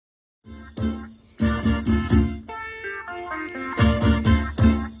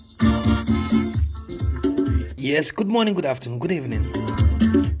Yes, good morning, good afternoon, good evening.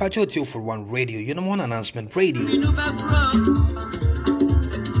 Pacho for one radio, you know, one announcement radio.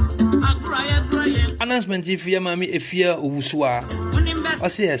 Announcement if you Madam Afua Owusua, I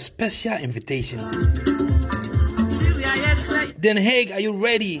say a special invitation. Then Hague, are you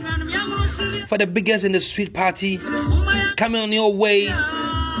ready for the biggest and the sweet party coming on your way?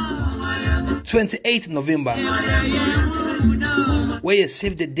 28th November, where you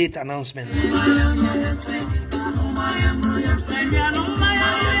save the date announcement.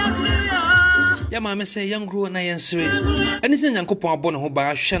 Ya mama say young grow na yansere. Anything Yankopon abon ho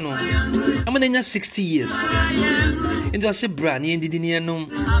ba hwe no. I'm na 60 years. Into I say bra ni ndidi ni enum.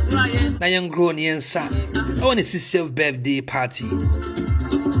 Na young grow ni yansa. I want to see self birthday party.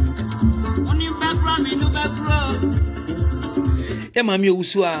 Ya mama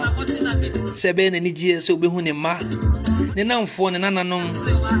Owusua sebe na ni gie so obehu ne ma. Ne namfo ne nananom.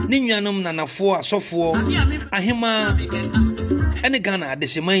 Ne nnuanom nanafo asofo. Ahema ene Ghana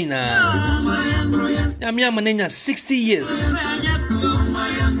adesheman na. I'm 60 years.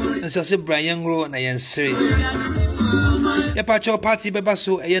 And so I say Brian Gro na yansere. Ya pacho party beba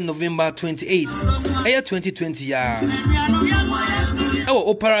so November 28. 2020 ya. Our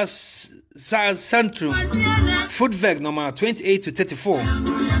Opera Centrum. Foodveg number 28 to 34.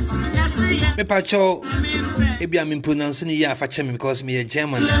 Me pacho ebi am pronouncing ya fache me because me a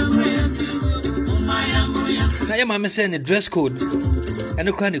German. Na ya mama say the dress code. And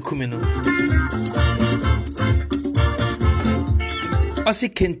the crown kumino. Asi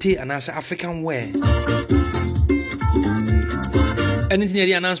kente and as African wear. Anything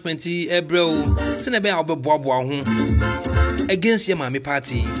the announcement bro. Send be bobo against your mommy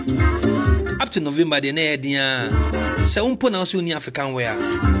party. Up to November the na dia. Se umpo na so ni African wear.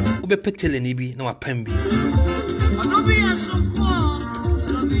 Obe petele ni bi na wapambi.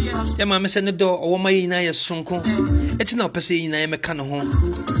 Ya mama send the door o my na ye sonko. Eti na opese yin na ye meka no ho.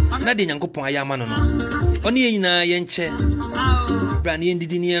 Na de Nyankopon ayama no no. Oni yin na ye nche. Brand yin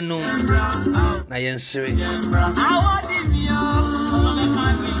didi ni eno. Na ye nsere.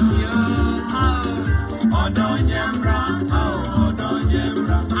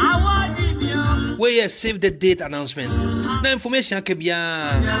 Where you save the date announcement. Na information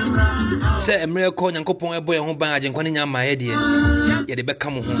akebia. Say emre ko Nyankopon ebo ye ho ban agenkwa ni nyama ye de. Ye de beka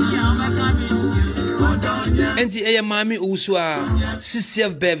mo ho. Enti eye Madam Owusua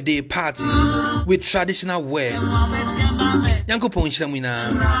 60th birthday party with traditional wear. Yankopon Shiramina.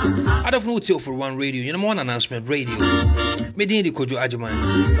 Out of no for one radio, you know one announcement radio. Medin the Kojo Ajuman.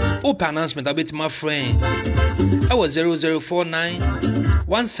 Open announcement about my friend. I was 0049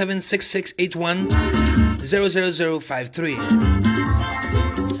 176681 00053.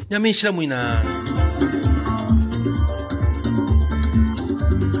 Yamin Shiramina.